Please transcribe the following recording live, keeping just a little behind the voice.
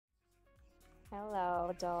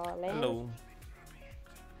Hello, darling. Hello.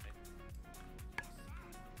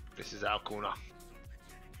 This is our corner.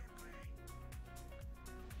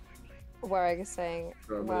 Where I was saying,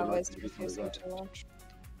 wow, is refusing to launch.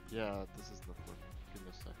 Yeah, this is the for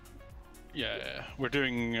goodness sake. Yeah, we're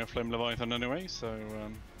doing Flame Leviathan anyway, so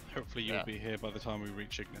hopefully you'll be here by the time we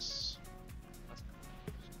reach Ignis.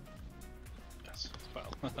 Yes,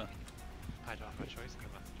 well. I don't have a choice in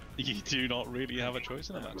the matter. You do not really have a choice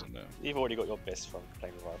in the matter, no. You've already got your best from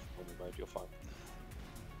playing Revive on the mode, you're fine.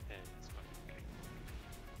 Yeah, it's fine. Okay.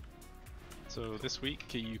 So this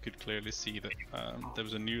week you could clearly see that there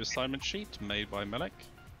was a new assignment sheet made by Melek.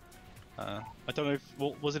 I don't know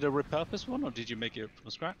if was it a repurposed one, or did you make it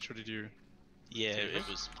from scratch, or did you? Yeah, it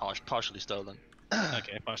was partially stolen.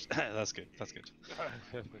 Okay, that's good. That's good.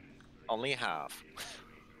 Only half.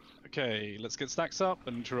 Okay, let's get stacks up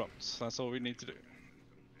and interrupt. That's all we need to do.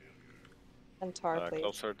 And tar, please.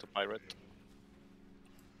 Closer to pirate.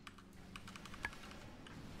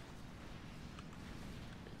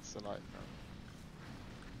 It's a nightmare.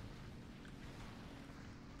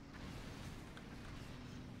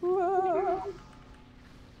 Whoa.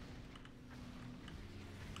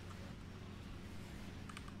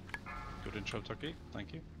 Good intro, Tucky.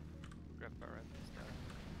 Thank you. Grab Baron.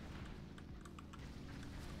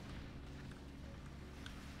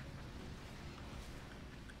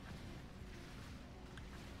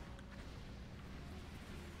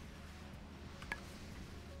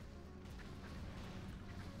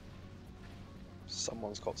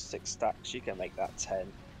 Someone's got 6 stacks, you can make that 10.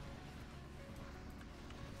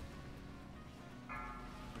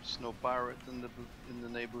 There's no pirate in the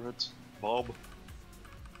neighborhood. Bob.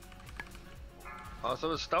 Oh,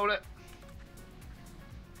 someone stole it.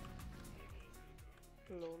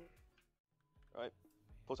 Lol. Right,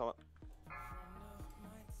 full time up.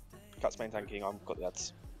 Cat's main tanking, I've got the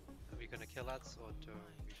ads. Are we gonna kill ads or do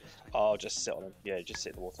we just tank? I'll just sit on them. Yeah, just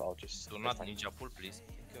sit in the water, I'll just... Do not ninja pull, please.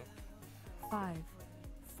 Thank you. 5,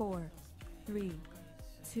 4, 3,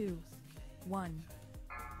 2, 1.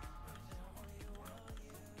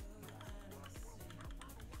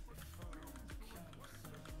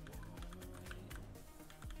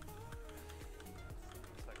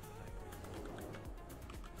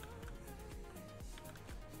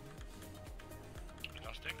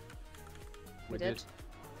 Casting. We did.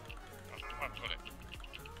 I've got it.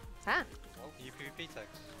 Ah, You PvP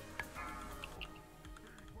tags.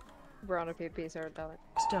 we're on a PvP server, darling.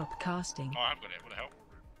 Stop casting. Oh, I've got it. What the hell?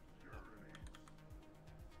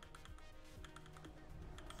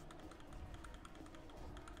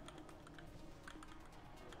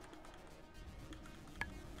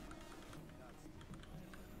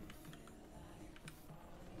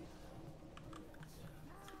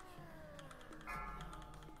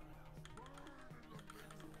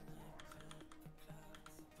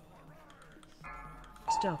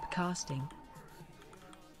 Stop casting.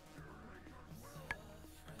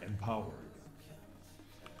 Empowered.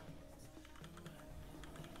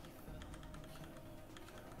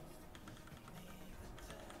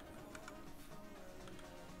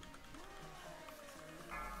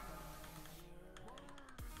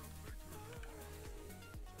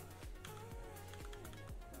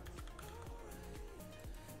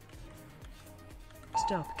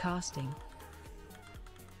 Stop casting.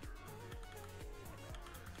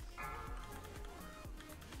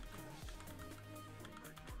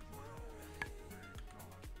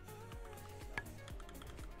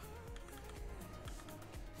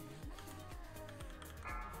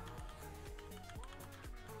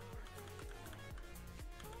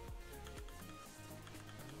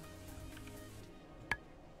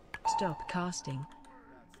 Stop casting.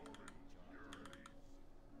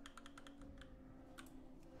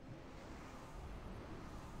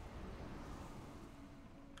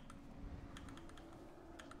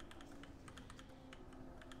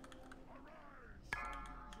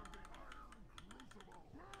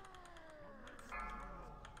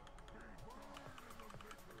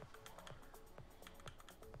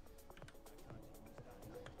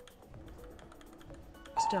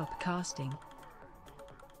 Stop casting.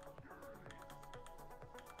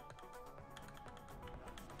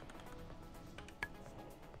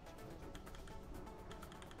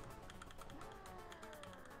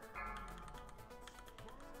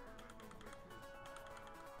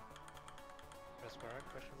 Press Baron,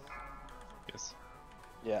 question mark. Yes.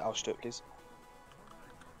 Yeah, I'll do it, please.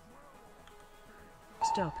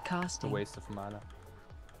 Stop It's a casting. waste of mana.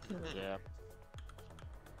 Yeah.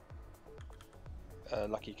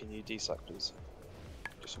 Lucky, can you desack, please?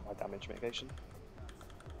 Just for my damage mitigation.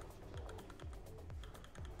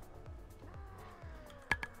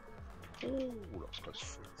 Ooh, that's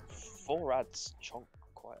close. 4 ads chunk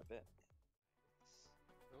quite a bit.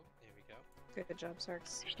 Oh, here we go. Good job,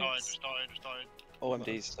 Sarks. Just died, just died, just died.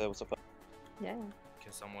 OMDs, what's up? Yeah.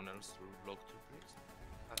 Can someone else log to, please?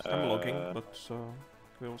 I'm logging, but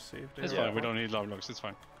we'll see if they It's are. fine, we don't need love logs, it's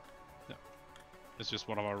fine. Yeah. It's just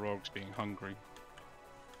one of our rogues being hungry.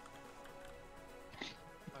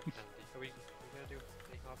 Okay, are we gonna do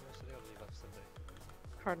any harvest today or leave us today?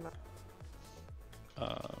 Hard enough.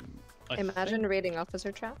 I Imagine reading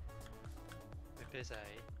officer chat. If there's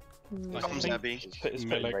a... Mm. Comes Abby. It's put in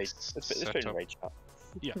rage. It's put in rage chat.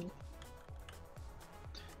 Yeah.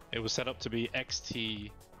 It was set up to be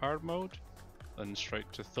XT hard mode, then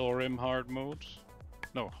straight to Thorim hard mode.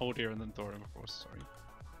 No, Hodir and then Thorim, of course, sorry.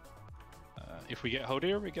 If we get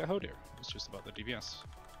Hodir, we get Hodir. It's just about the DPS.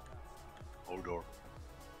 Hodor.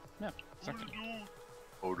 Yeah, exactly.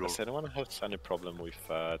 Does anyone have any problem with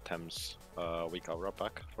Thames weak aura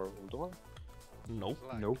pack for Ulduar? Nope.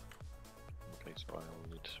 Lag. Nope. Okay, so I will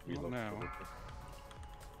need Not reload. now. probably.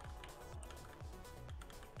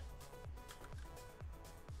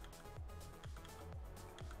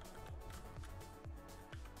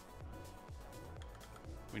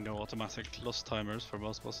 We know automatic lost timers for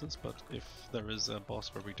most bosses, but if there is a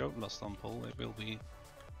boss where we don't lost on pull, it will be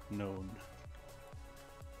known.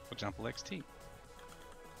 For example, XT.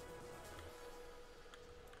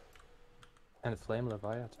 And Flame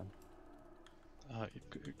Leviathan.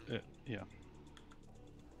 Yeah.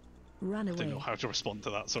 Run I didn't know away. how to respond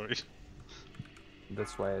to that, sorry.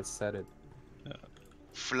 That's why I said it.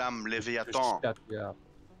 Flamme Leviathan. Shut you up.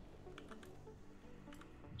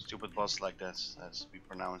 Stupid boss like that, as we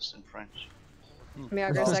pronounce in French.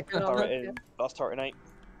 Miager Last second on turret that. in. Last turret in 8.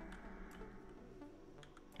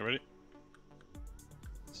 You ready?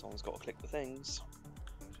 Someone's got to click the things.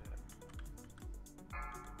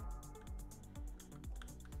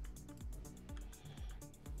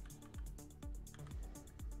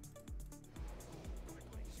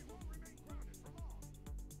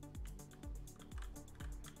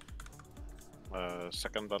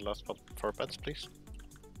 Second and last 4 pets, please.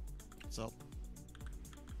 So,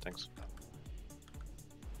 Thanks.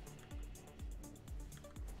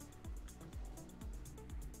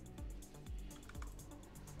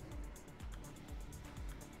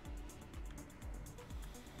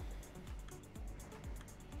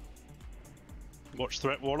 Watch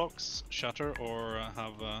threat warlocks, shatter, or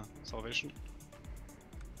have salvation.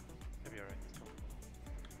 Maybe alright.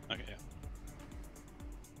 Okay, yeah.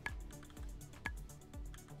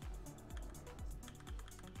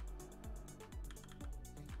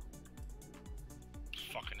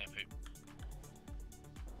 Fucking epic.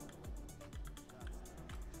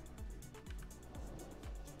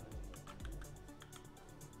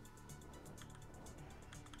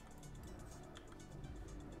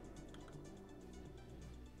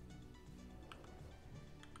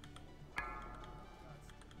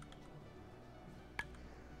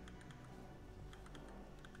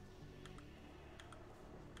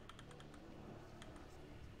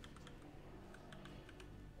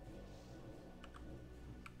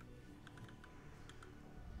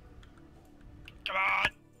 Come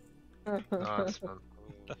on! Nice, man.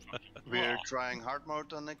 We're trying hard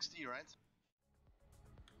mode on XD, right?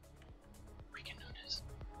 We can do this.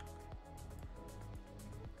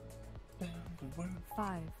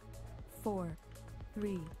 5, 4,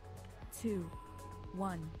 3, 2,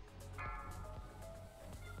 1.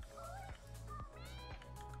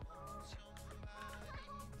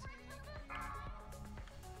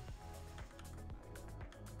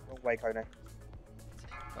 Wrong way, Kone.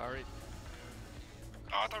 Sorry.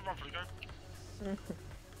 Oh, don't run for the go.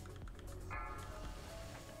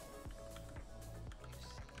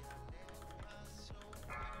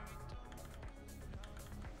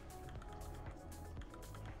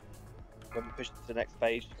 When we push to the next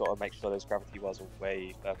phase, you've got to make sure those gravity wells are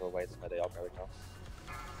way further away than where they are going now.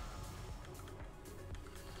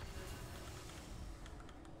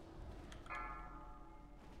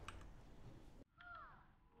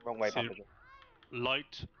 Wrong way, See- Papa.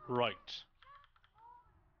 Light right.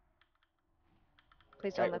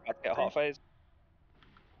 Please Right, don't we're let about to get a hot phase.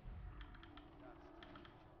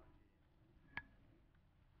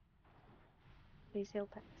 Please heal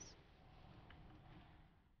packs.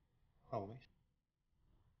 always.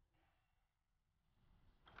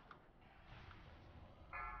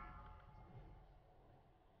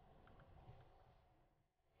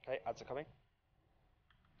 Okay, ads are coming.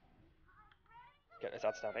 Get those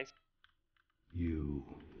ads down, Ace. You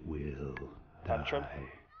will Tantrum. die.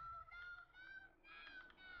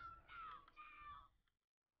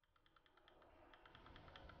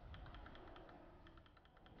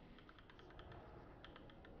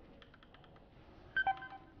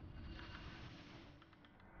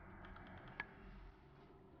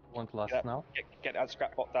 Won't last Yeah, now. get that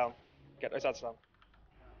scrap bot down. Get those ads down.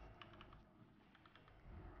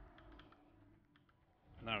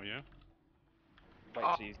 Now, yeah. Wait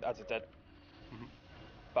till these ads are dead. Mhm.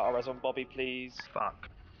 Battle res on Bobby, please. Fuck.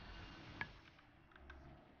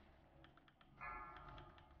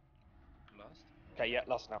 Last. Okay, yeah,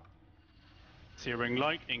 last now. Searing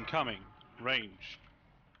light incoming. Range.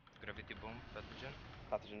 Gravity bomb, pathogen.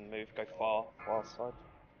 Pathogen move, go far side.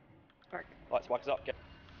 Spark. Light spike is up, get.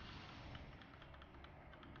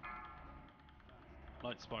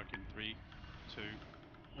 Light spark in 3, 2,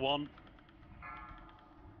 1.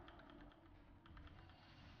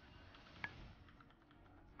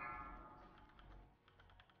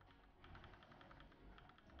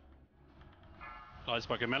 Light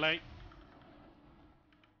spark in melee.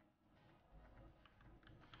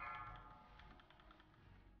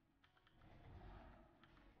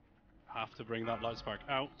 Have to bring that light spark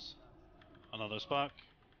out. Another spark.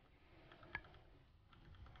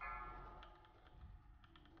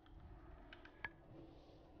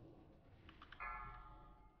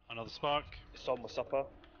 Another spark. Son with supper.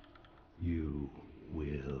 You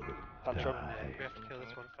will Tantrum. die. We have to kill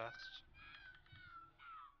this one fast.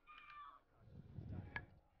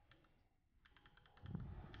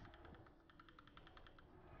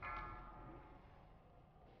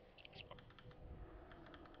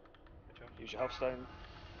 Good job. Use your health stone.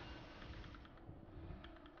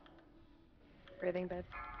 Breathing bed.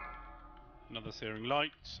 Another searing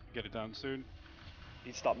light. Get it down soon.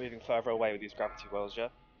 You start moving further away with these gravity wells, yeah?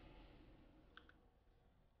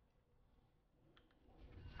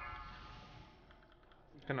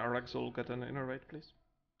 Can Araxol get an inner raid, please?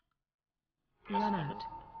 Run out.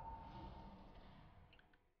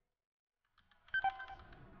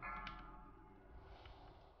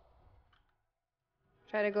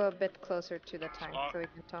 Try to go a bit closer to the tank so we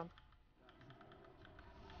can Tom.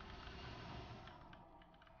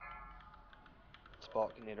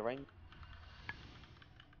 Spark, you need a range.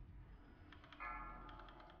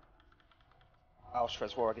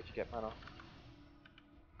 Alstrez Warg if you get mana.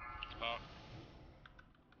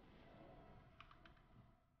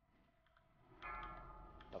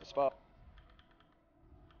 Another spark.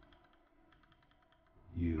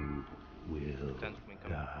 You will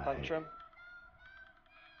die. Tantrum.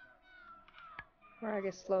 Where I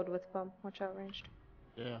get slowed with bump. Watch out, ranged.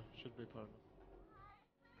 Yeah, should be part of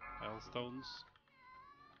Hailstones.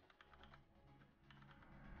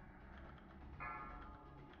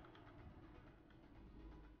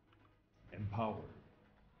 Empowered.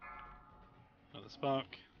 Another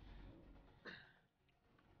spark.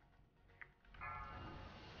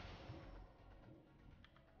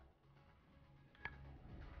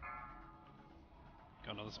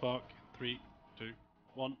 Got another spark. 3, 2,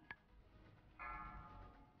 1.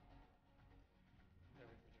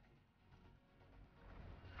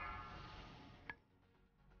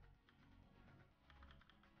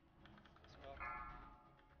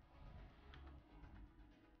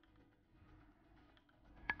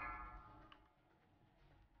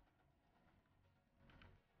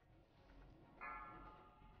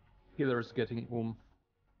 Healer's getting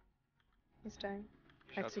He's dying.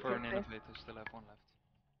 Shout for an innovator, still have one left.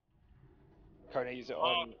 Kona, use it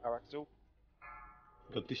on Araxol.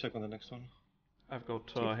 Got T-Shack on the next one. I've got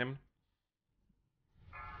him.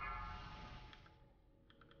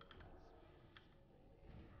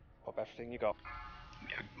 Pop everything you got.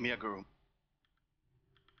 Miyaguru.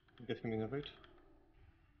 Get him in a raid.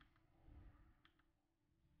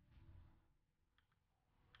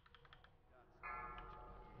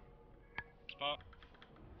 Spark.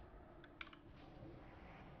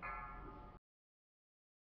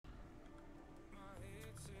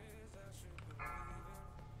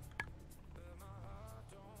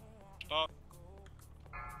 Spark.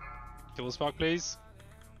 Kill the spark, please.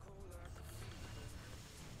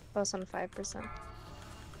 Boss on 5%.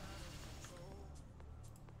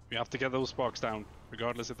 We have to get those sparks down,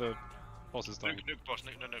 regardless if the boss is dying. Nuke boss,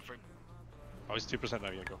 nuke free. Oh, he's 2%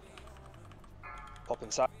 now, yeah, go. Pop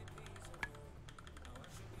inside.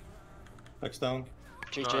 Next down.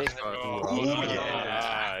 GG. Oh,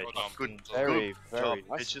 yeah. Well done. Good. Very job.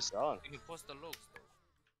 nice. It's just done. You can post the logs though.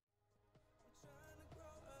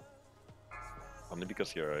 Only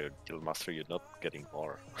because you're a guild master, you're not getting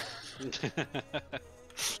more.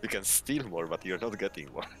 You can steal more, but you're not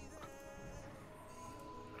getting more.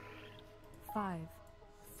 5,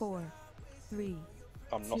 4, 3,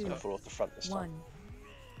 I'm not 2, going to fall off the front this time. 1.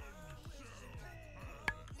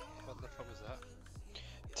 What the fuck was that?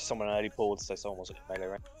 Someone early pulled, so someone wasn't in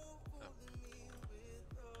melee range.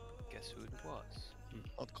 Guess who it was?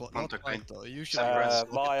 Not quite though. Usually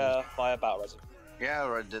Maya battle resin. Yeah, I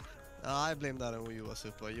already did. I blame that on you,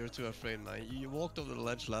 Asupa. You're too afraid, man. You walked over the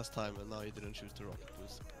ledge last time, and now you didn't choose to rocket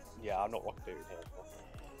boost. Yeah, I'm not rocket booting here.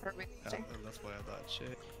 Yeah, and that's why I died.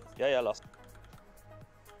 Shit. Yeah, lost.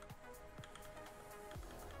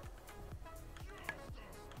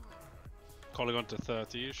 Kologarn to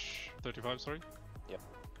 30-ish, 35, sorry. Yep.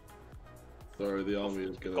 Sorry, the army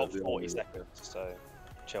is gonna. Got 40 seconds, so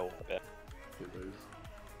chill a bit. Kill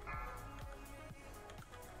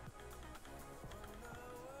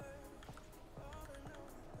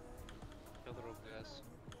the rogue guys.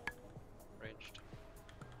 Ranged.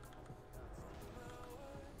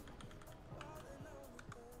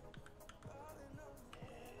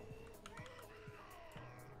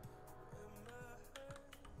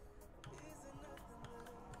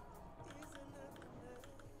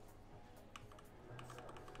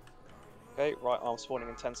 Okay, right arm spawning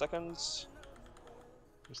in 10 seconds.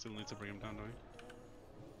 We still need to bring him down, don't we?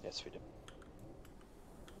 Yes, we do.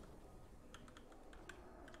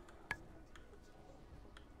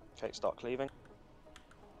 Okay, start cleaving.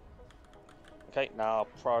 Okay, now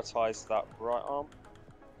prioritize that right arm.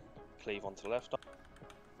 Cleave onto the left arm.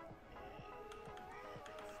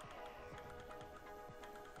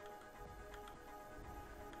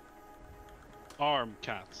 Arm,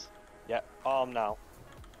 cats. Yeah, arm now.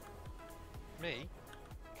 Me?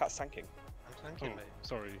 Cat's tanking. I'm tanking, mate.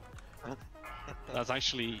 Sorry. That's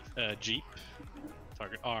actually Jeep.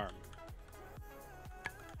 Target arm.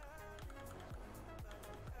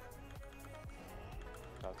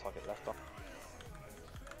 Now target left arm.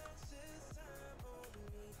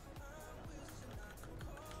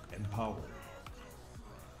 Empower.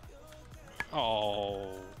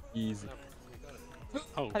 Oh. Easy.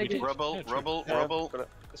 Oh, Rubble, rubble, rubble. Got it.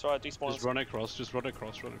 It's alright, despawn. Just run across,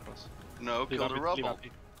 run across. No, kill the rubble.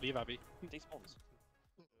 Leave Abby. Despawns.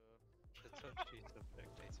 The touch cheat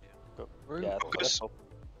objectives here. Go. Yeah, Focus.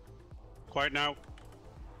 Quiet now.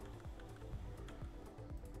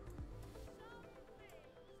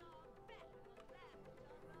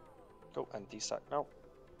 Go and desack now.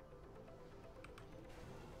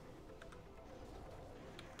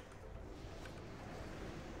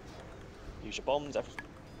 Use your bombs.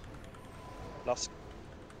 Last.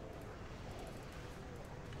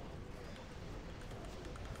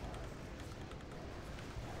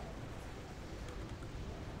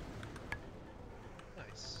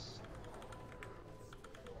 Nice.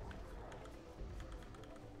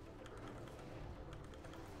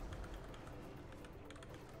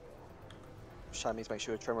 Shammy's make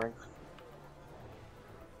sure you're trimmering.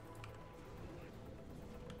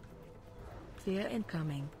 Fear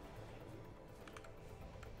incoming.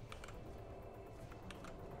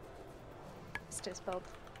 Stay spelled.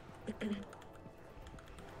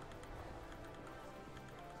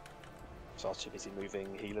 So I was too busy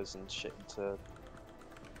moving healers and shit into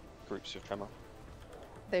groups of tremor.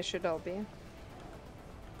 They should all be.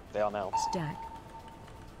 They are now. Stack.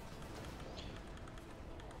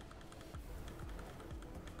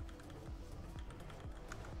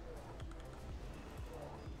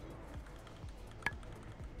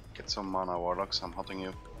 Get some mana, Warlocks. I'm hunting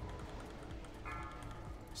you.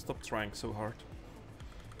 Stop trying so hard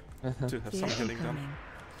to have some healing done.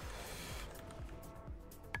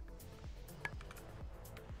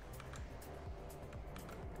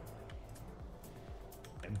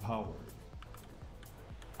 Empower.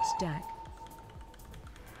 Stack.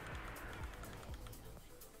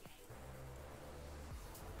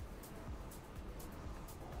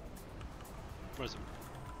 Where's him?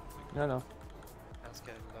 No. That's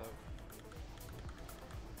getting low.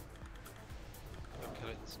 Don't kill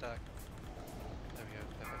it in stack. There we go,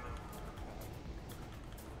 perfect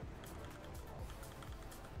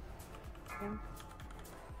now.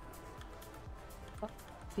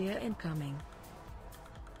 Fear incoming.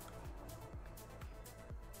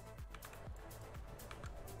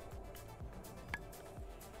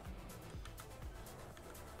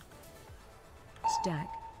 Stack.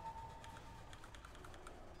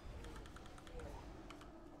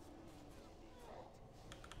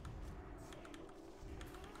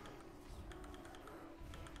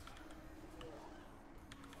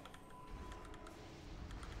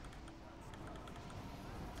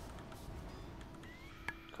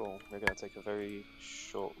 Cool. We're going to take a very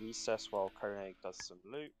short recess while Koenig does some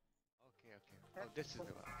loot. Okay. Oh, this is the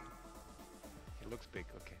one. It looks big,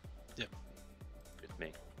 okay. Yep. It's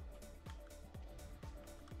me.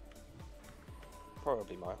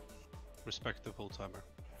 Probably Maya. Respect the full timer.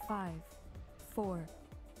 5, 4,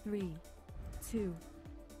 3, 2,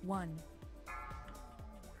 1.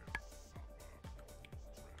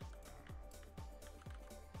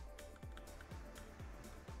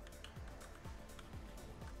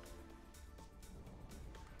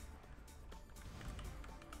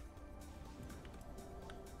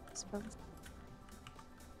 suppose.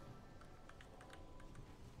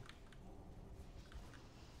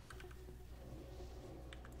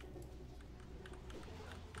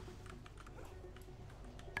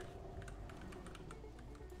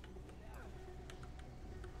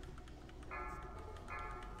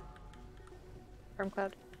 Storm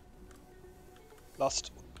cloud.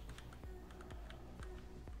 Lost.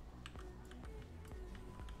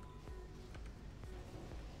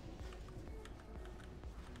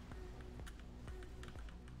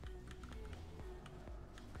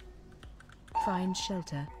 Find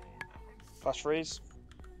shelter. Flash freeze.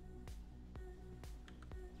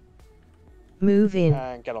 Move in.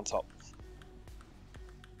 And get on top.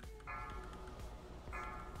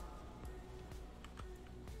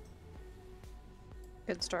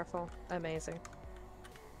 Good Starfall. Amazing.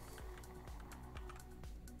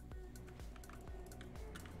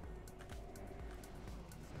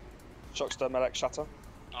 Shockstar, Melek, Shatter.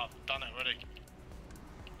 I've done it already.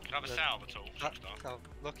 Can I have a salve at all? Shockstar?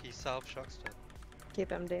 Lucky salve Shockstar. Keep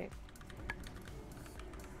MD.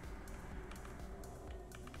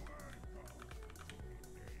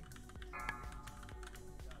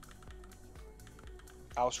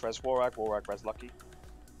 Alsh, res Warag, Warag, res Lucky.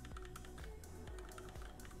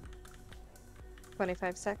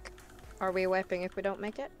 25 sec. Are we wiping if we don't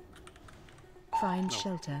make it? Find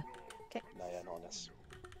shelter. Okay. No, yeah, not on this.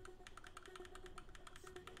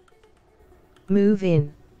 Move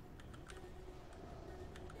in.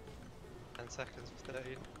 10 seconds,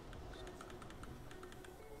 13.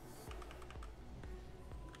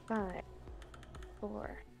 5,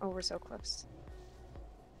 4. Oh, we're so close.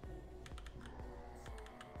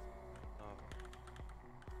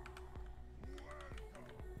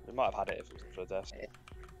 We might have had it if it wasn't for the death.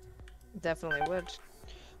 Definitely would.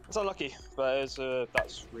 It's unlucky, but it was,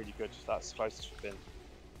 that's really good. That's closest we've been.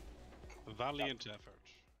 Valiant effort.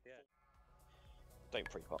 Yeah. Don't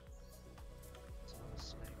pre-pop. It's not a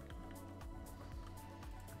snake.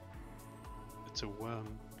 It's a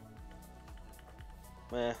worm.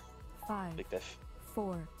 Meh. 5, Big diff.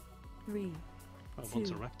 4, 3, Oh, 2,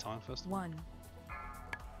 one's a reptile first. 1.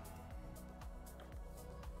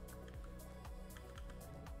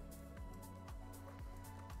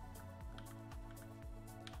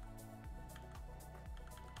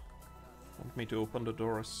 Want me to open the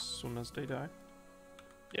door as soon as they die?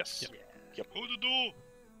 Yes. Yep. Hold the door!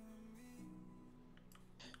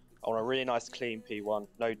 I want a really nice clean P1.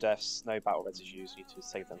 No deaths, no battle residues. You need to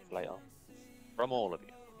save them for later. From all of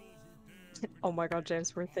you. Oh my god,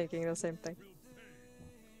 James, we're thinking the same thing.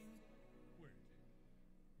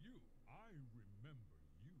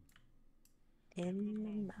 In the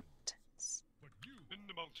mountains. In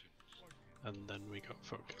the mountains. And then we got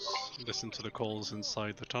focus. Listen to the calls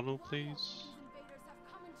inside the tunnel, please.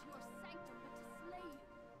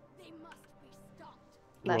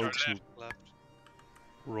 Left.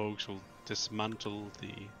 Rogues will dismantle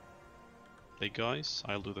the big guys.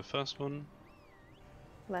 I'll do the first one.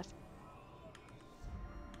 Left.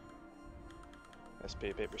 Let's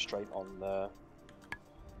be a bit restraint on the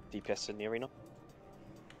DPS in the arena.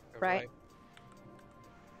 Right.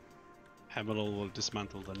 Hemelol will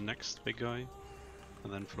dismantle the next big guy,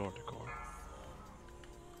 and then floor decor.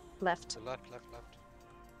 Left. So left.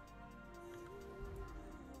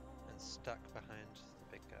 And stack behind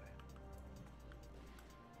the big guy.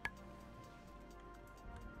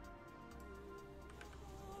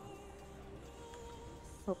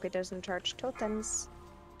 Hope he doesn't charge totems.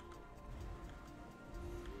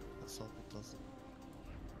 Let's hope it doesn't.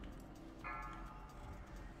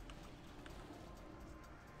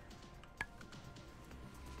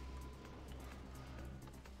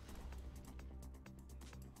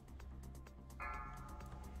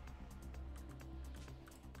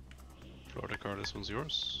 Floor decor, this one's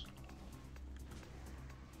yours.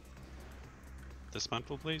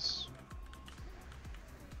 Dismantle, please.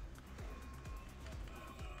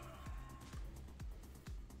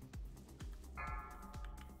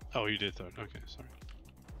 Oh, you did that. Okay, sorry.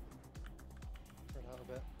 Spread out a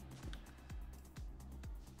bit.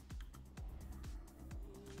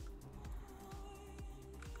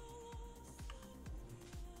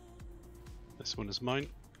 This one is mine.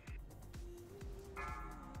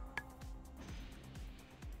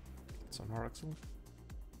 It's on our Axel.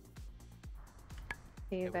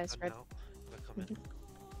 Are you guys ready? We're coming.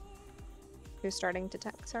 Who's starting to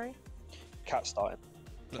attack? Sorry. Cat starting.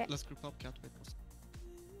 Okay. Let's group up, Cat. Wait, pause.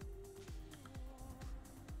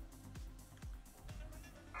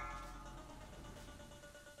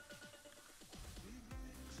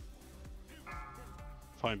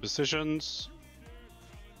 Find positions.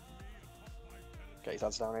 Get his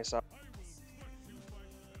hands down ASAP.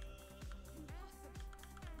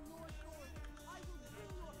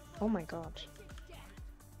 Oh my god.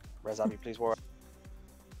 Res Abbey, please, Warwick.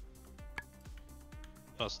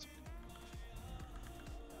 Bust.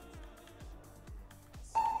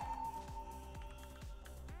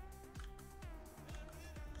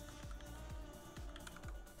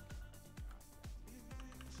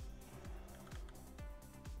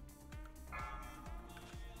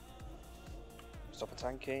 Stop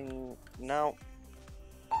attacking now.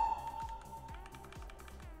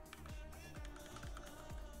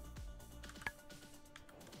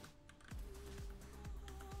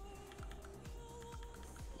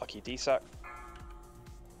 Lucky DSAC.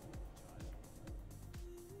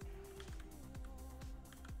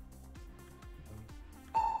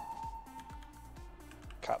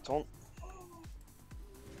 Cat taunt.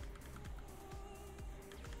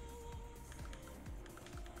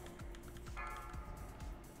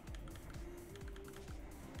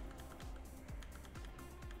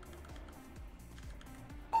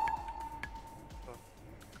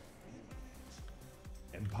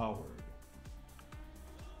 Empowered.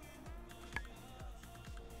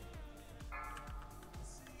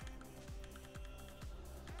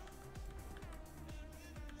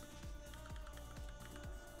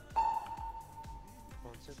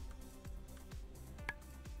 Wanted.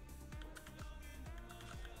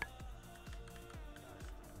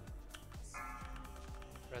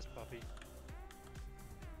 Res puppy.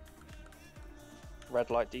 Red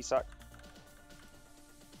light DSAC.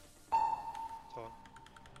 Torn.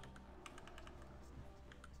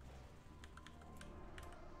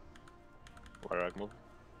 Where I move?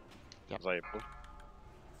 Yeah. I move?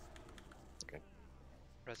 Okay.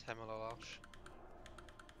 Res Hemel-Arch.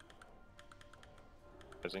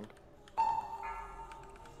 Rising.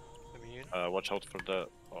 Immune. Watch out for the.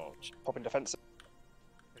 Oh, Pop in defensive.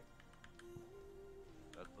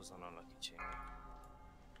 That was an unlucky chain.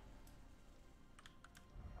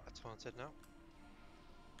 That's wanted now.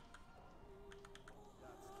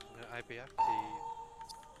 No IBF, the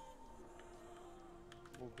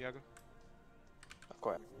move Yogg. I've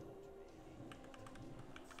got it.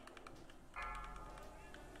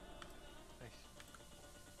 Nice.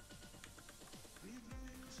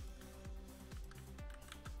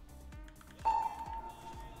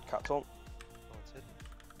 Cat taunt. Wanted.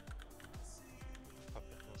 Pop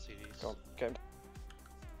it, no CDs. Go on, get him.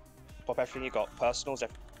 Pop everything you got. Personals,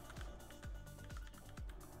 everything.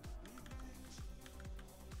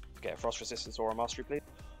 Get a frost resistance or a mastery, please.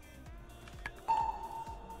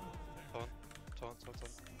 Taunt.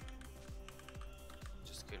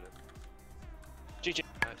 Just kill it. GG.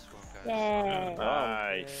 Nice one, guys. Yeah.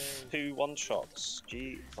 Nice. 2 1-shots.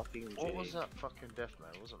 Fucking G. What was that fucking death,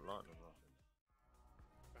 man? It wasn't lightning, nothing.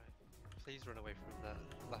 Right. Please run away from the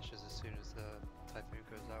lashes as soon as the typhoon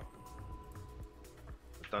goes out.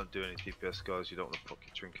 But don't do any DPS, guys. You don't want to fuck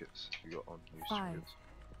your trinkets. You got on new 5, trinkets.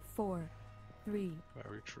 4, 3,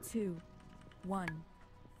 Very true. 2, 1.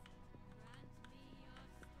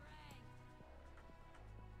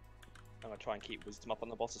 I'm going to try and keep wisdom up on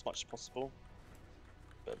the boss as much as possible,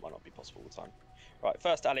 but it might not be possible all the time. Right,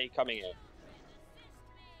 first alley coming in.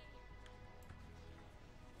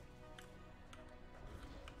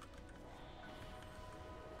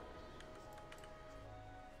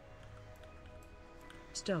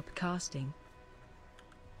 Stop casting.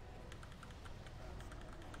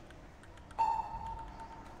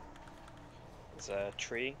 There's a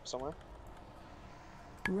tree somewhere.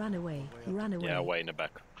 Run away. Run away. Yeah, way in the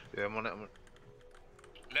back. Yeah, I'm on it.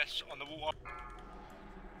 Less on the water.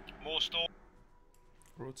 More storm.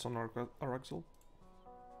 Roots on Razorscale.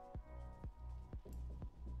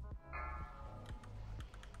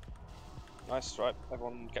 Nice, right.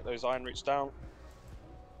 Everyone get those iron roots down.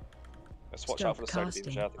 Let's watch out for the solar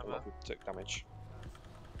beams. Yeah, I think a lot of people took damage.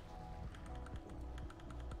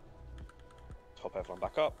 Top everyone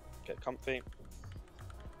back up. Get comfy.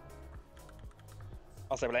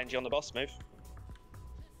 I'll say we'll NG on the boss. Move.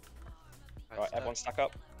 Right, everyone stack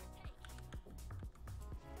up.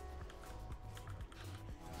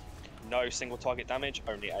 No single target damage,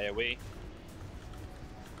 only AoE.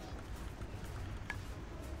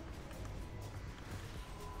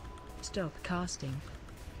 Stop casting.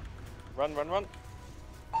 Run, run, run.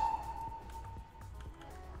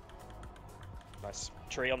 Nice.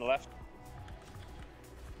 Tree on the left.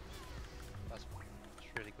 That's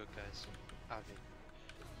really good, guys. Avi.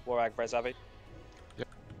 Warag, Res Abbey. Yep.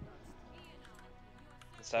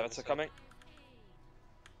 Servitor coming.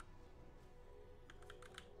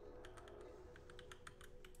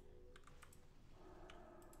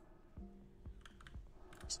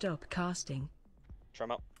 Stop casting.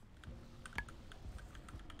 Trem up.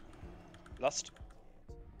 Lust.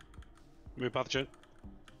 Move pathogen.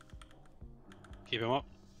 Keep him up.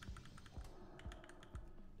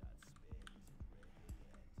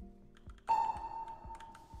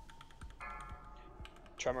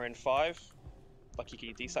 Tremor in 5. Lucky, can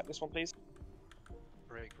you desack this one, please?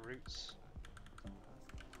 Break roots.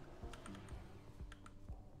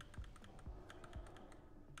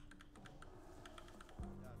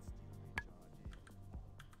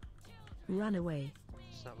 Run away.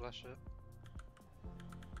 Snap lash it.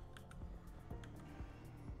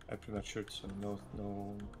 I premature, so no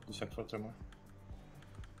dissect for tremor.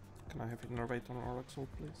 Can I have innervate on Razorscale,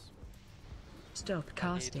 please? Stop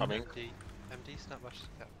casting. MD, snap lash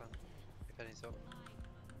cat fan. If any's up.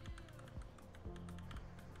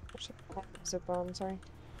 Zip bomb, sorry.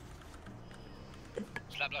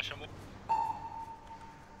 Slap lash on one.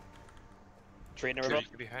 Tree in the river.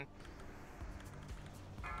 Behind.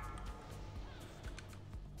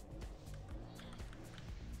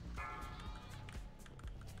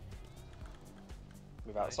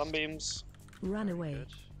 Move out sunbeams. Run away.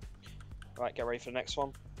 Good. Right, get ready for the next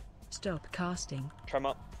one. Stop casting.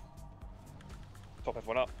 Tremor. Pop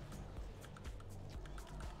everyone up.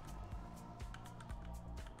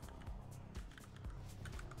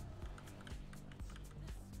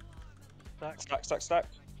 Stack, stack, stack.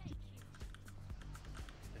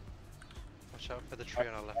 Watch out for the tree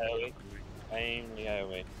on our left. Aim the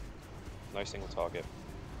AoE. No single target.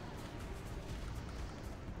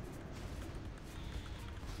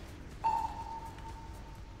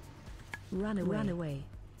 Run away. Run away.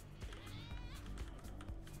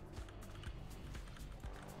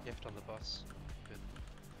 Gift on the bus. Good.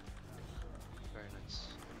 Very nice.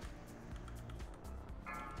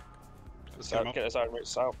 Get his own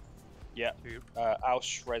roots out. Yeah.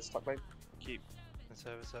 Aush, res, tuck lane. Keep. And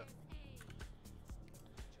service up.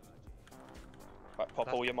 Right,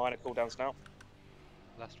 pop all your minor cooldowns now.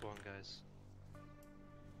 Last one, guys.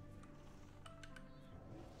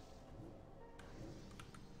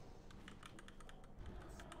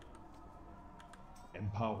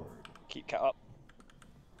 Empowered. Keep cat up.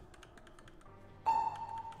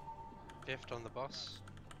 Gift on the boss.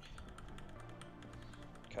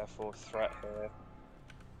 Careful, threat here.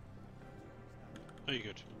 Are you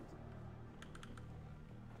good?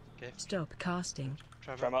 Gift. Stop casting.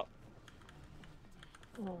 Trem up.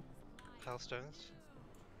 Oh. Hellstones.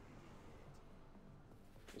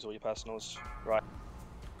 Use all your personals. Right.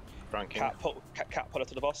 Ranking. Cat pull her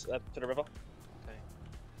to the boss, to the river. Okay.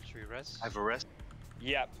 Should we res? I have a rest.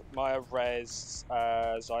 Yep, Maya res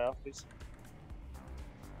Zaya, please.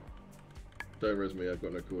 Don't res me, I've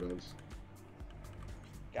got no cooldowns.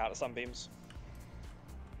 Get out of sunbeams.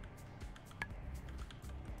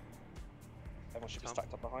 Everyone should be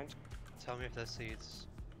stacked up behind. Tell me if there's seeds.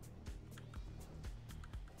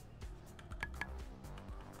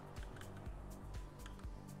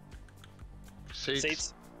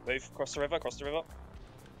 Seeds. Move across the river,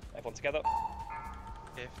 Everyone together.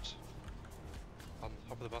 Gift. On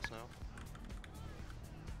top of the bus now.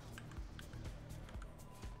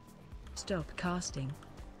 Stop casting.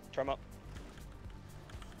 Trem up.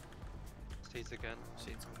 Seeds again.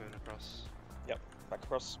 Seeds. I'm going across. Yep, back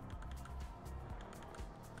across.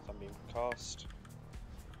 Sunbeam cast.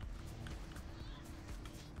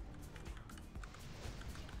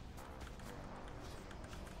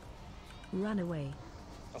 Run away.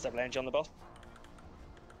 Let's have Lange on the boss.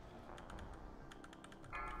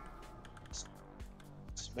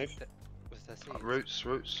 Move. Was there seeds?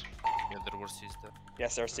 Roots. Yeah, there were seeds there.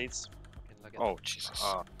 Yes, there are seeds. Oh, Jesus.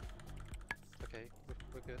 Okay,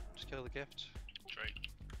 we're good. Just kill the gift. Tree.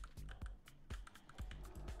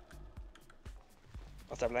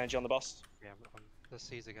 Let's have Lange on the boss. Yeah, there's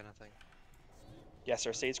seeds again, I think. Yes,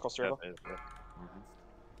 there are seeds across the river.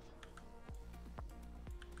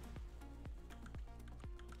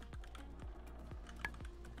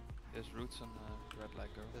 There's roots on red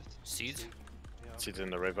light girl. Seeds? Yeah. Seeds in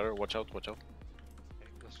the river. Watch out, watch out.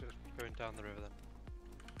 Okay, let's just going down the river then.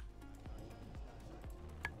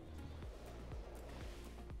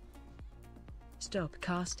 Stop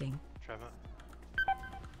casting. Tremor.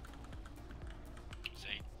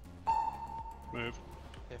 See. Move.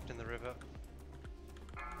 Gift in the river.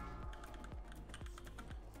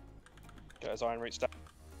 Get his iron roots down.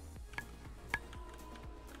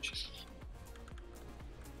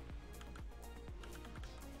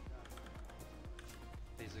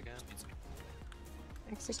 These again.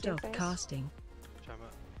 Execute Stop phase. casting. Tremor.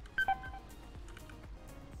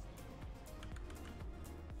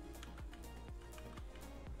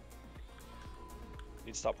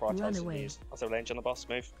 Need to start Run prioritising away. these. Let's have Lange on the boss.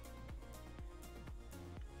 Move.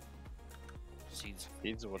 Seeds.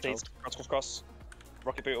 Seeds, watch Seeds. out. Cross.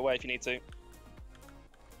 Rocket boot away if you need to.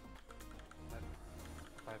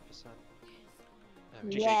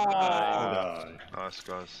 Yeah. Nice,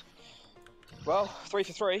 guys. Well, 3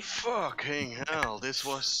 for 3. Fucking hell, this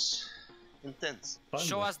was intense.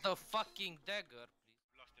 Show us the fucking dagger,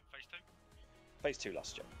 please. Lost in phase 2. Phase 2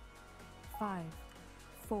 last year. 5,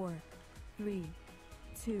 4, 3,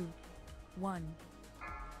 2, 1.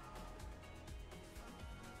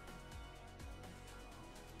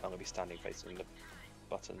 I'm going to be standing facing the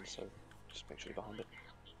button, so just make sure you're behind it.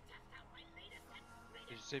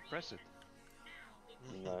 Did you say press it?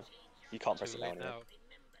 No, you can't press it now anyway.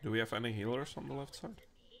 Do we have any healers on the left side?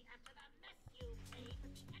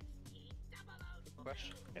 Good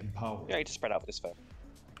question. Empower. Yeah, you just spread out this fair.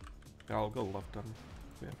 Yeah, I'll go left then.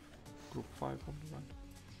 We have group 5 on the right.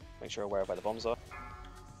 Make sure you're aware of where the bombs are.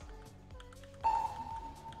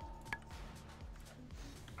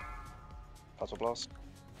 Puzzle blast.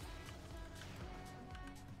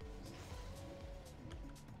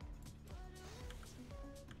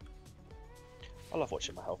 I love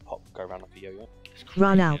watching my health pop go around like a yo-yo.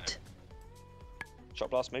 Run out. Shot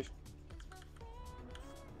blast, move.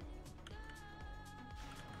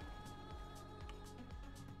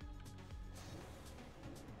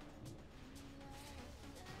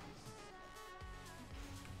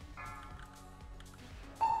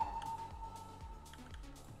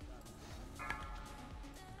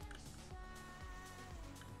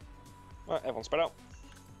 Right, everyone spread out.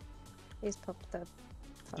 He's popped the.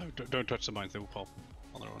 No, don't touch the mines, they will pop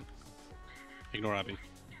on their own. Ignore Abby.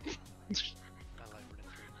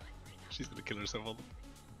 She's gonna kill herself on them.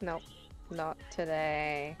 Nope, not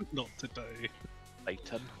today. Not today.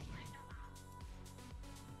 Leviathan.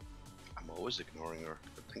 I'm always ignoring her,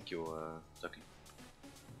 but thank you, Ducky.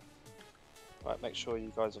 Right, make sure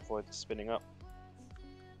you guys avoid spinning up.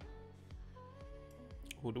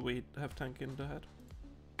 Who do we have tank in the head?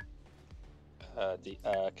 The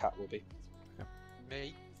cat will be.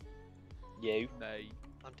 Me? You. No.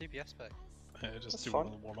 I'm DPS spec. Just That's do fine.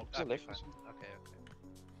 one of the warlocks. Okay, Okay,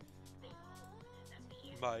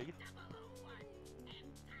 okay. Me?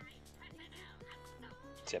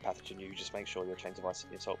 See a pathogen, you just make sure your chains of ice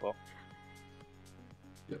in the assault bar.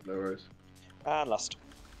 Yep, no worries. And lust.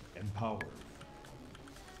 Empower.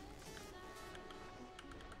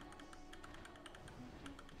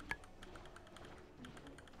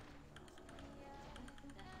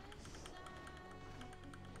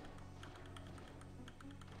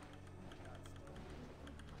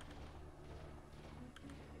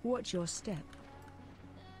 Watch your step.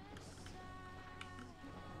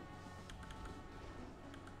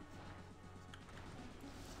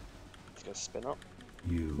 Let's go spin up.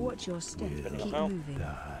 You Watch your step. Spinning Keep up now. moving.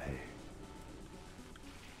 die.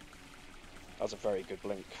 That was a very good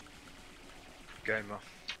blink. Gamer.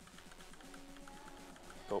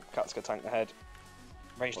 Cool. Cat's gonna tank the head.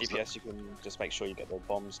 Range What's DPS, you can just make sure you get the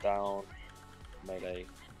bombs down. Melee,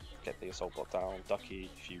 get the assault bot down. Ducky,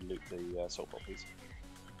 if you loot the assault bot, please.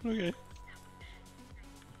 Okay.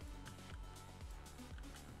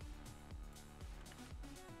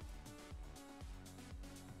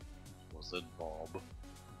 Was it Bob? Of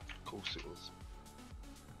course it was.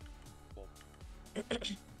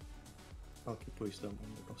 I'll keep wisdom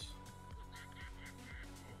on the boss.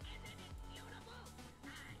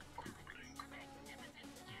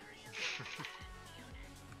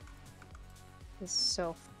 He's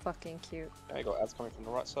so fucking cute. There you go, ads coming from the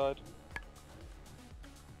right side.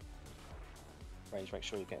 Range, make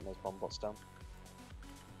sure you're getting those bomb bots down. I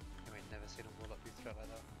ain't never seen a warlock be threat like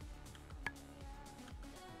that.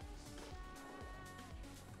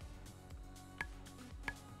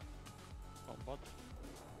 Bomb bot.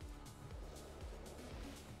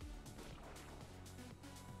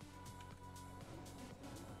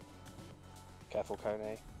 Careful,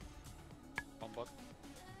 Kone. Bomb bot.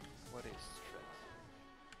 What is threat?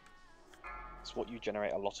 It's what you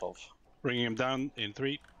generate a lot of. Bringing him down in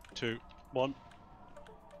 3, 2, 1.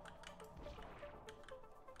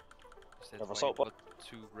 Another assault bot.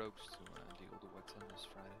 2 rogues to the Ulduar this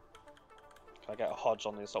Friday. Can I get a hodge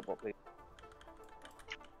on the assault bot, please?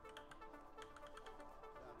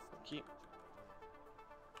 Thank you.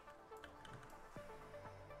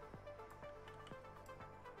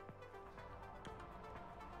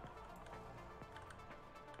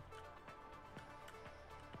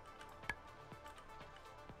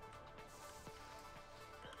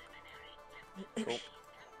 Cool.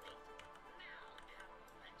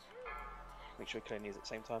 Make sure you clear these at the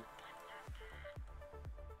same time.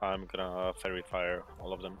 I'm gonna fairy fire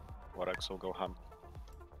all of them. Vorax will go ham.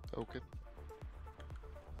 Okay.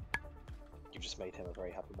 You've just made him a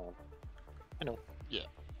very happy man. I know. Yeah.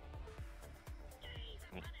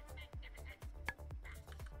 Make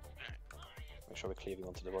sure we're cleaving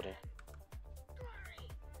onto the body.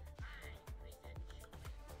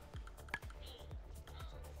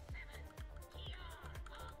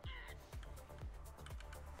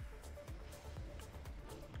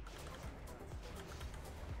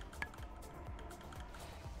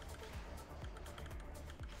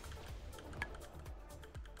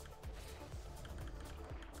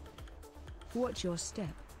 Watch your step.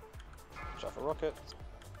 Shot for rocket.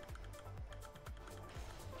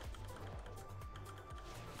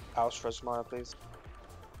 House Fresmire, please.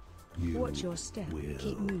 Watch your step.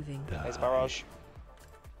 Keep moving. Ace barrage.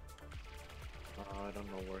 I don't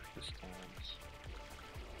know where he stands.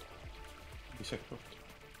 Dissect.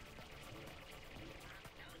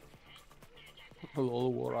 Hello,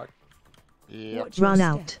 Warlock. Yep. Run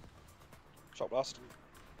out. Shot blast.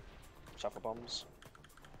 Shot for bombs.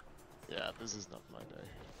 Yeah, this is not my day.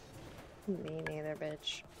 Me neither,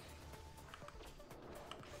 bitch.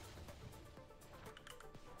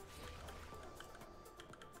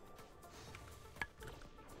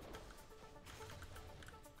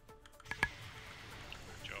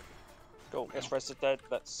 Good job. Cool, that's rested dead.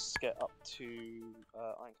 Let's get up to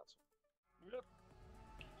Iron Cuts. Yep.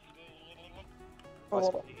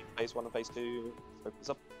 Oh. Phase 1 and Phase 2 opens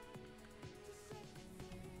up.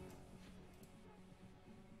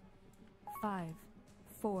 5,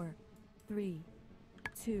 4, 3,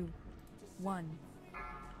 2, 1.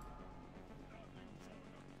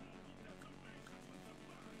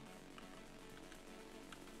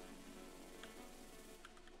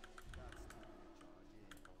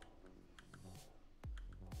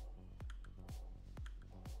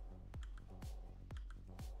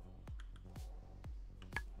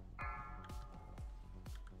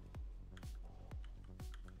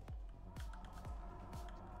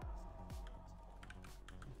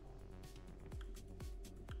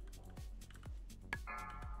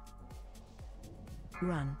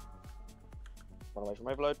 Run. Run away from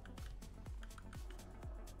overload.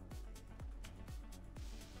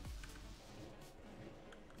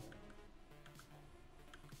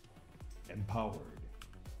 Empowered.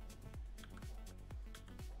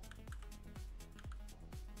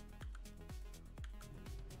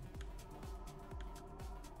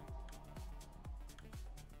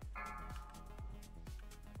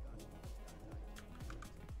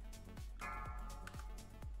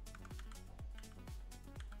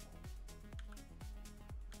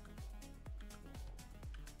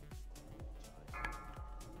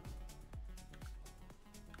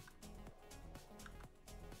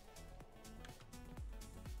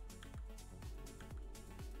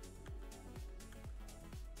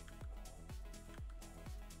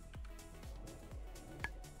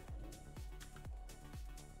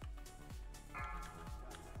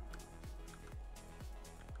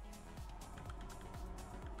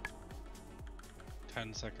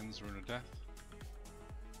 Ten seconds, Rune of Death.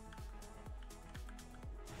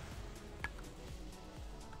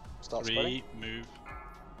 Start 3, spreading. move.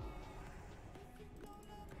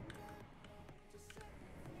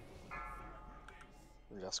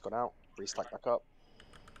 Just gone out. Restack back up.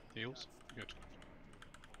 Heals. Good.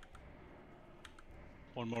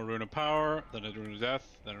 One more Rune of Power, then a Rune of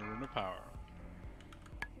Death, then a Rune of Power.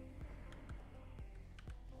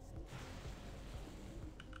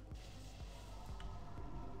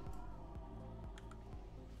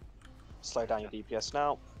 Slow down your DPS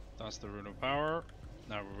now. That's the Rune of Power.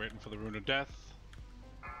 Now we're waiting for the Rune of Death.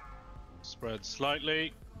 Spread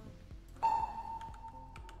slightly.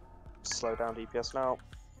 Slow down DPS now.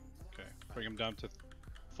 Okay, bring him down to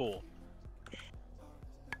 4.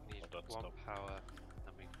 Need one power.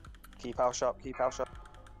 And we... Keep house sharp, keep house sharp.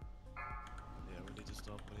 Yeah, we need to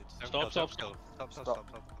stop. We need to Stop. Stop.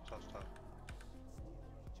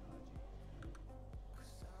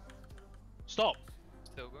 Stop!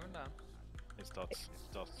 Still going down. It dots.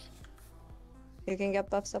 It dots. You can get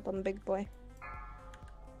buffs up on the big boy.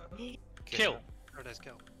 Kill! Paradise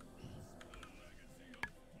kill.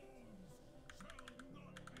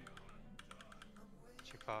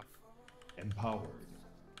 Too far. Empowered.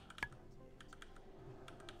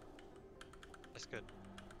 That's good.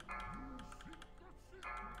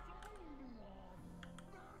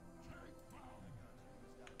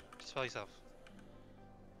 Spell yourself.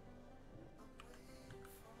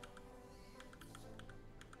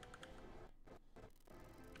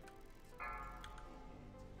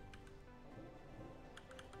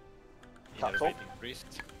 Captor.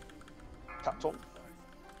 Priest. Captor.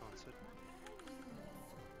 Answered.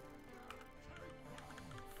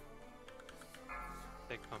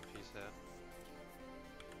 Big pumpies there.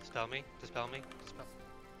 Dispel me. Dispel me. Dispel.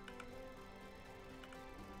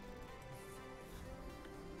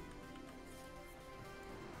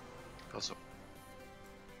 Also.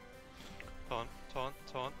 Taunt.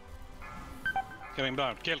 Killing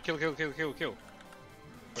down. Kill. Brilliant.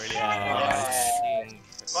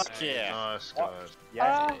 Fuck yeah. Nice, guys.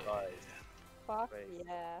 Yes, Oh. guys. Fuck Great.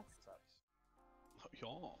 yes.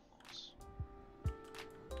 Yours.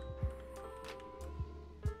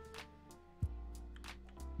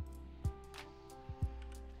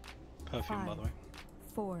 Perfume, by the way.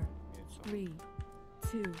 4, 3,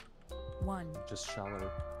 2, 1. Just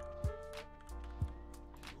shower.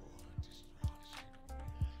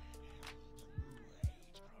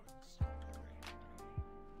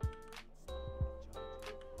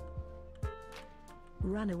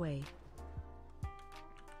 Run away.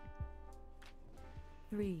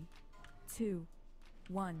 3, 2,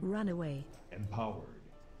 1. Run away. Empowered.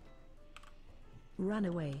 Run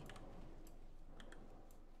away.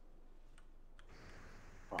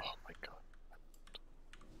 Oh my god.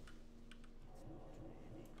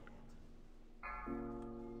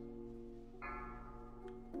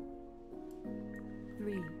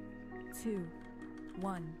 3, 2,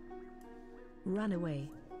 1. Run away.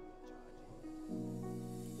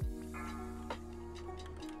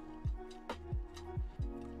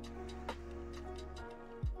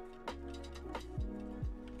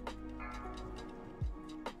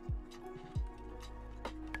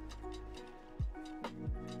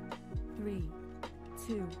 Three,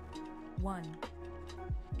 2, 1.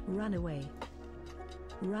 Run away.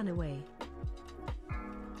 Run away.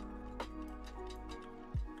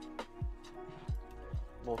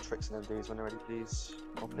 More tricks and MDs when you're ready, please.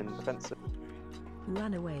 Hop in defensive.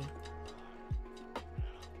 Run away.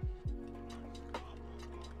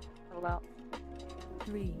 Hold out.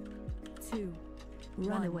 3, 2, Run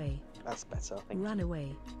 1. away. That's better, I think. Run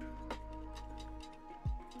away.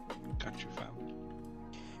 Got you found.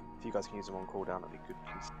 If you guys can use them on cooldown, that'd be good,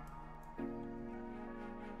 please.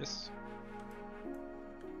 Yes.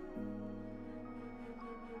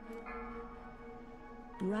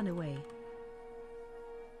 Run away.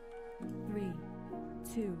 3,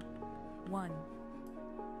 2, 1.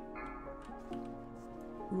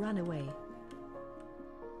 Run away.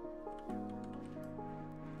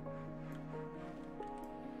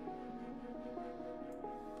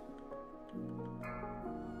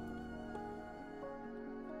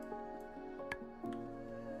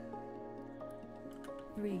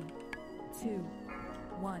 Three, 2,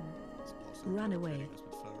 1. Run away.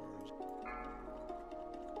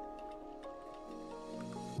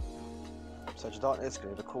 Surge of Darkness, can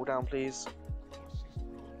you have a cooldown, please?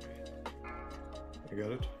 I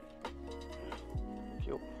got it.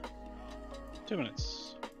 Cool. 2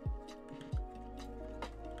 minutes.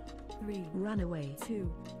 3, Run away. 2,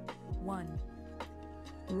 1.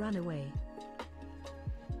 Run away.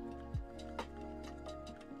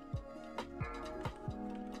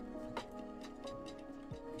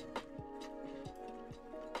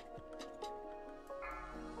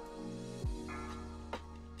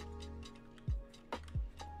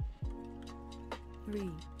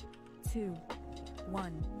 Three, 2,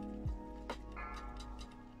 1.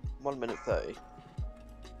 1 minute 30.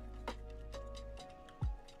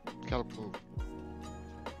 Calpo.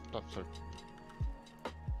 Oh, sorry.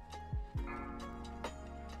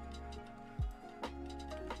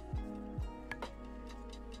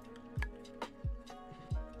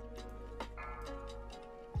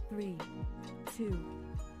 Three, 2,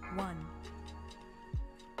 1.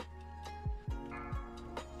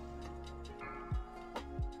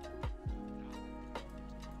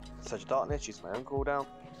 Surge of Darkness, use my own cooldown.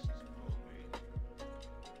 Three.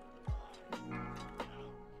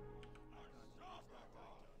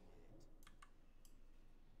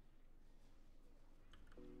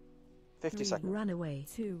 50 seconds. Run away.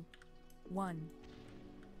 2, 1.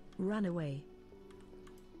 Run away.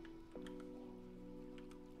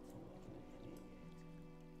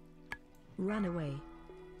 Run away.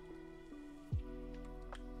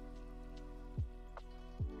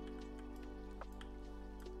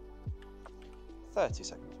 Thirty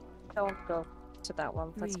seconds. Don't go to that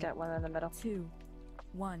one. Let's 3, get one in the middle. 2,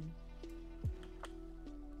 1.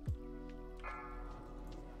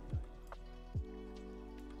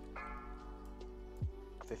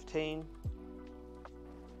 15.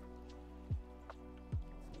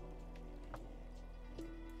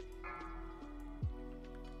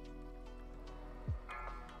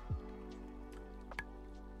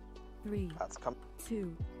 3, That's come.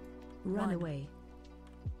 2, Run 1. away.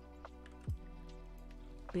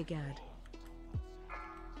 Big ad.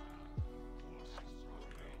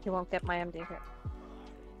 You won't get my MD here.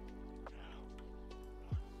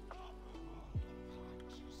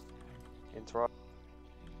 Interrupt.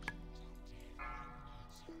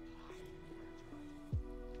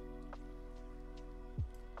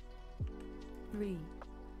 3,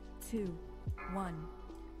 2, 1.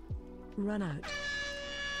 Run out.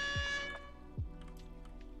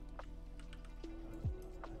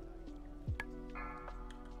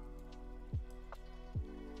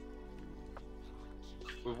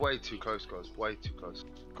 We're way too close, guys. Way too close.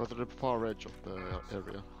 Go to the far edge of the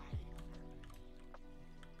area.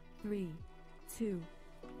 3, 2,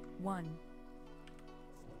 1.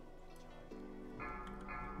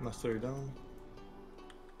 Master down.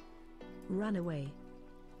 Run away.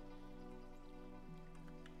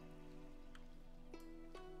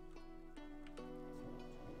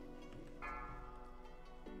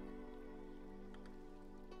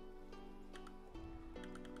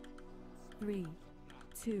 Three,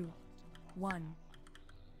 2, 1.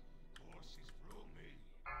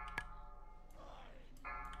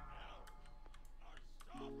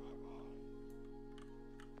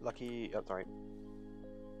 Lucky, oh, sorry.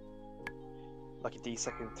 Lucky D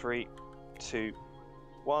second. 3, 2,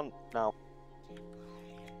 1. Now.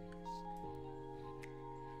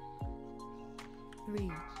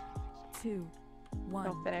 3, 2, 1.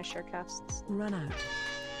 Don't finish your casts. Run out.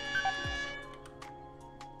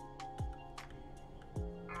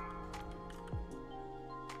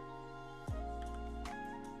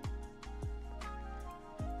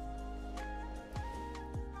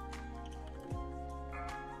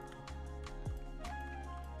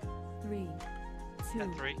 Three, two,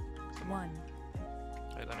 And 3. 1.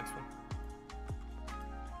 Wait, the next one.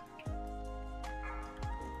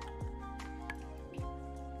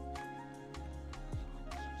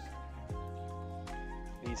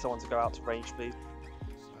 Need someone to go out to range, please.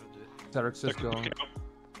 Derek's is going.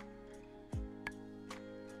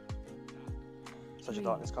 Such a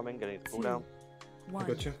darkness coming, getting it to pull down. I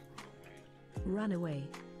got you. Run away.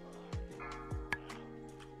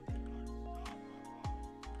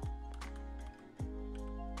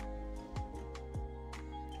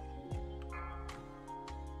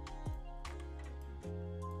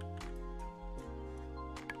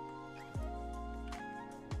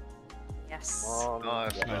 Yes.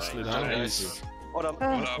 Nice. Nicely Nice. done. Nice. Well done.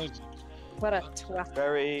 Oh, what a twat.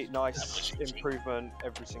 Very nice improvement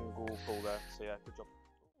every single pull there. So yeah, good job.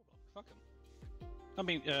 Fucking. I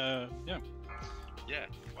mean, yeah. Yeah,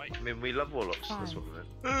 wait. I mean, we love warlocks. That's what we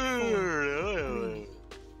Three, meant.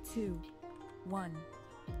 2, 1.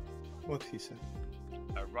 What he said.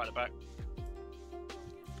 Right at the back.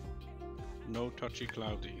 No touchy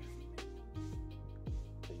cloudy.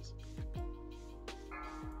 Please.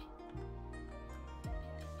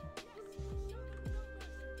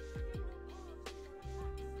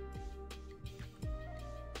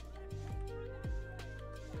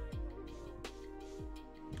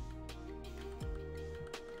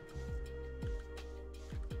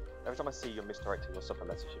 Every time I see you're misdirecting your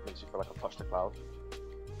supplement message, it makes you feel like I've touched a cloud.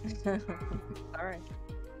 Sorry.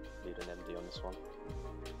 Need an MD on this one.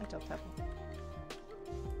 I don't have one.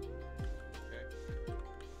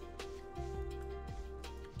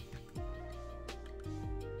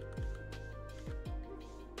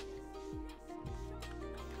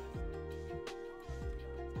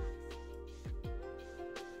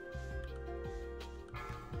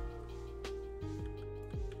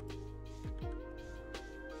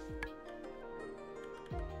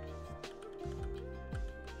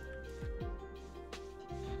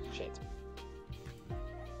 Shit.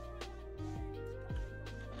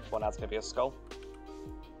 One ad's gonna be a skull.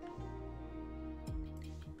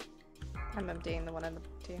 I'm MDing the one in the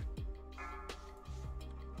two.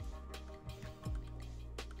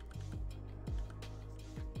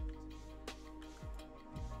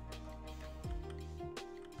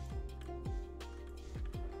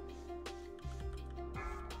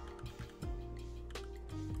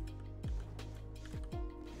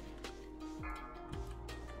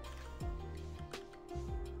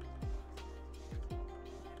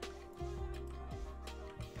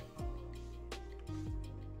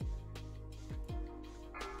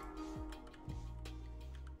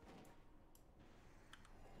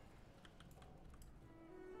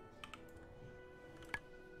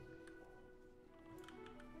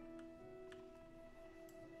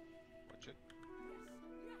 Watch it.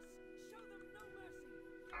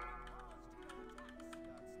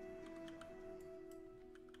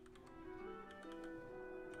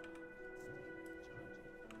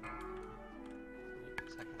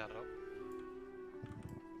 Second that up.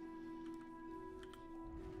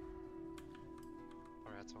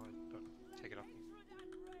 Alright, so don't take it off.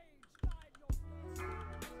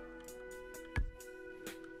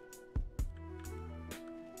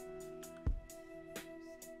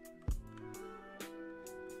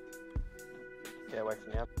 Get away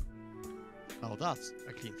from the ad. Oh, that's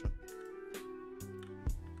a clean trap.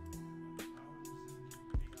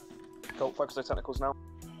 Cool, focus those tentacles now.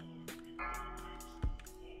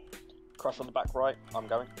 Crush on the back right, I'm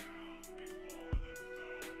going.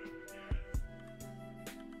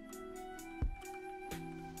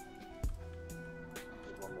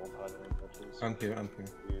 One more paladin in there, please. I'm here, I'm here.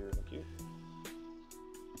 Thank you.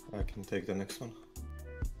 I can take the next one.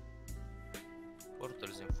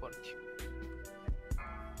 Portals in front.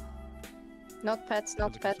 Not pets,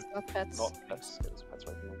 not pets, not pets. Not pets, get those pets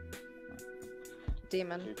away from me.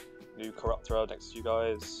 Demon. New Corruptor next to you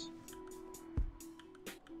guys.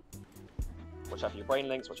 Watch out for your brain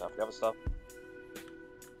links, watch out for the other stuff.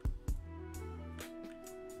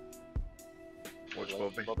 Watch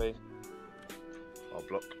Bobby. Bobby. I'll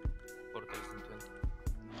block. Portals in 20.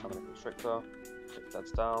 I'm gonna constrictor. Kick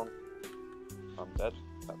deads down. I'm dead.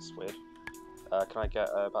 That's weird. Can I get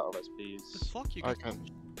a battle res, please? The fuck you I can.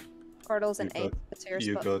 Portals in 8. It's your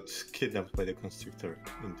You spot. got kidnapped by the Constrictor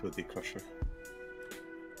into the Crusher.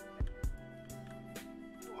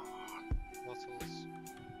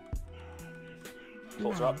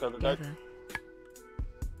 Ports are up, go, go, go.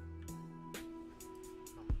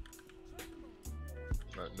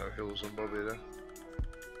 No heals on Bobby there.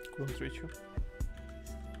 Couldn't reach you.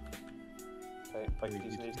 Okay, break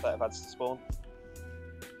these news that have ads to spawn.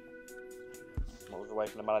 Move away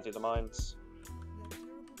from the malady of the mines.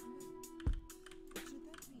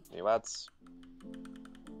 New ads.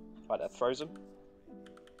 Right, they're frozen.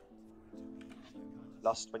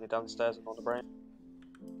 Lust when you're downstairs and on the brain.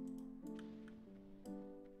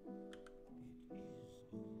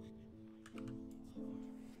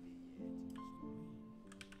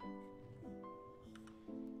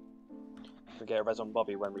 Can we get a res on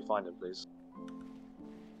Bobby when we find him, please?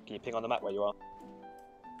 Can you ping on the map where you are?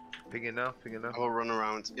 Pinging now, pinging now. I will run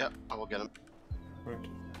around. Yep, I will get him. Right.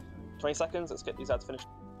 20 seconds, let's get these ads finished.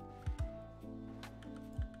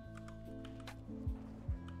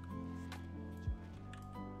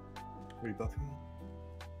 Rebuffing.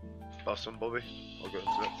 Pass on Bobby. I'll go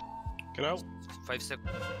into it. Get out. 5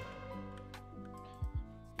 seconds.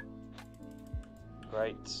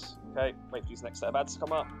 Great. Okay, wait for these next set of ads to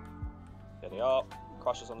come up. There they are.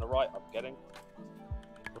 Crushers on the right, I'm getting.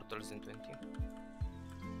 Portals in 20.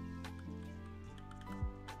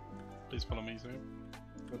 Please follow me, Zoom.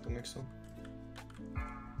 Got the next one.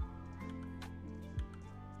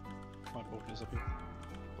 My portal is up here.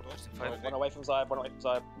 Portals in 5. One away from Zybe, one away from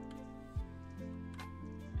Zybe.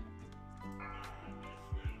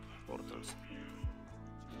 Portals.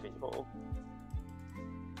 Get your portal.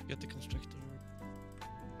 Get the Constrictor.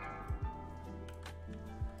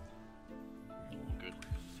 Good.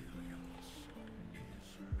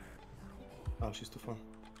 Oh, she's too far.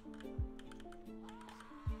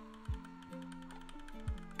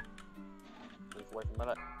 Move away from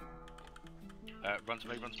melee. Run to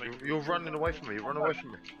me, run to me. You're running away from me, you run away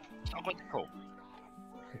from me. I've got the call.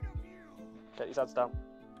 Get these ads down.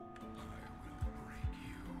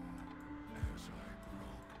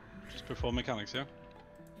 Just before mechanics, yeah?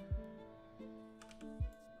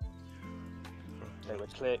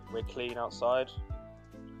 Okay, we're clean outside.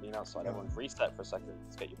 Clean outside, everyone reset for a second.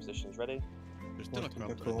 Let's get your positions ready. There's still a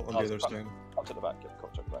crowd on the other side. Up to the back, get the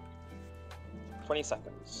coach up the back. 20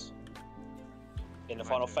 seconds. In the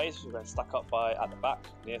final phase, we're going to stack up at the back,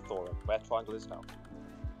 near Thorim, where triangle is now.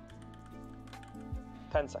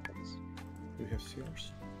 10 seconds. We have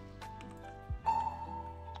seers.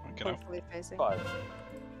 Get out. Hopefully facing. 5.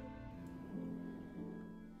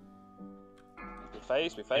 We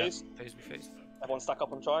phase, we phase. Yeah, phase, we phase. Everyone stack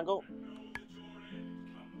up on triangle.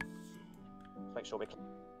 Make sure we clear.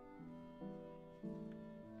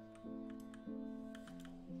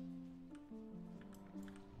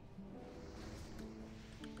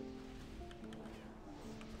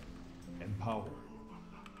 Empower.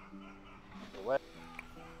 Away.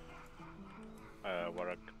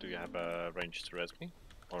 Warwick, do you have a range to res me?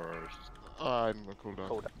 Or... I'm on cooldown.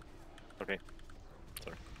 Cool down. Okay.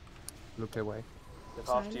 Sorry. Look away. Look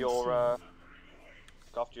after your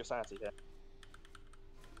sanity here.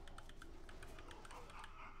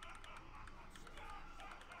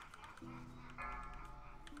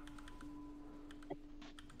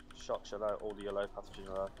 Shock yellow, all the yellow, pathogen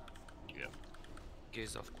yellow. Yeah.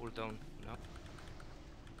 Gaze off cooldown now.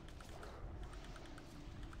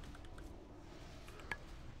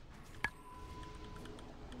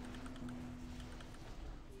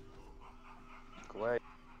 Away.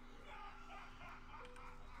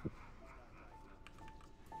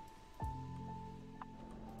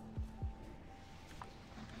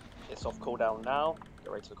 It's off cooldown now.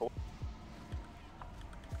 Get ready to call.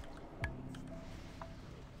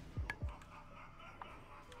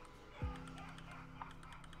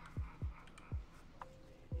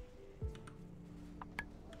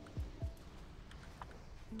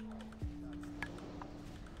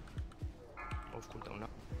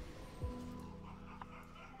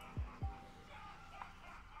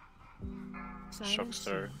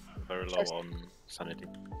 Shockster, very low on sanity.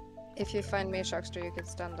 If you find me a Shockster, you can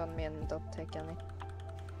stand on me and don't take any.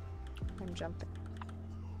 I'm jumping.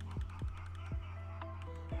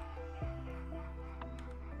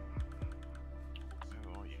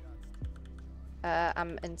 Where are you?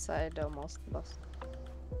 I'm inside almost the boss.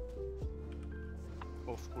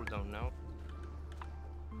 Off cooldown now.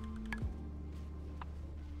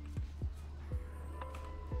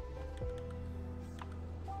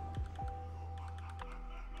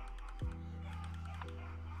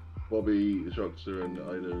 Bobby, Shockster, and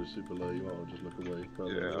Ida are super low. You might just look away.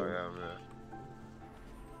 Yeah, I am.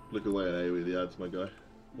 Look away and AoE the ads, my guy.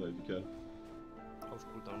 No, if you can. Off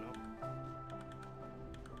cooldown now.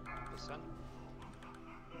 The sun.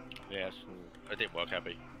 Yes, it didn't work,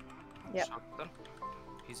 Abby. Yep. Shotgun.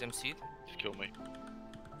 He's MC'd. Just kill me.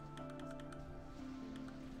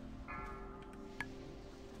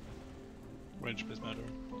 Range plays matter.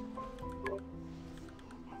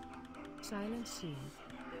 Silent scene.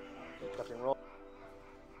 Cutting roll.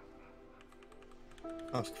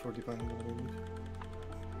 Ask for divine alignment.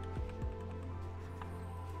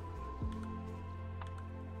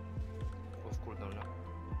 Off cooldown now.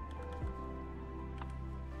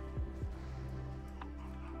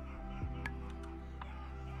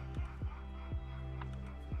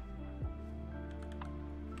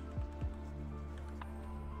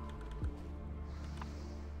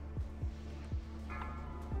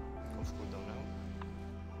 Off cooldown now.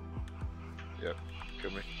 Yep,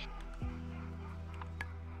 kill me.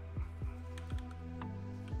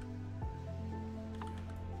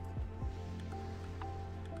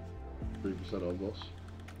 3% on boss.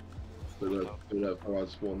 Don't let 4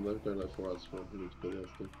 ads spawn though. Don't let 4 ads spawn. We need to kill the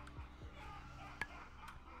ads too.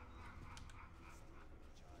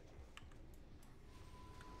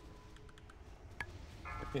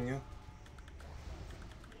 Ping you.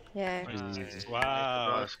 Yeah.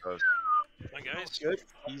 Wow. Nice, guys. Hi guys. Good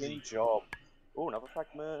fucking job. Oh, another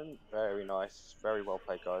fragment. Very nice. Very well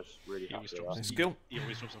played, guys. Really He happy always with drops. that. Nice kill. He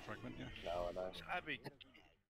always drops a fragment, yeah. No, I know. Abby,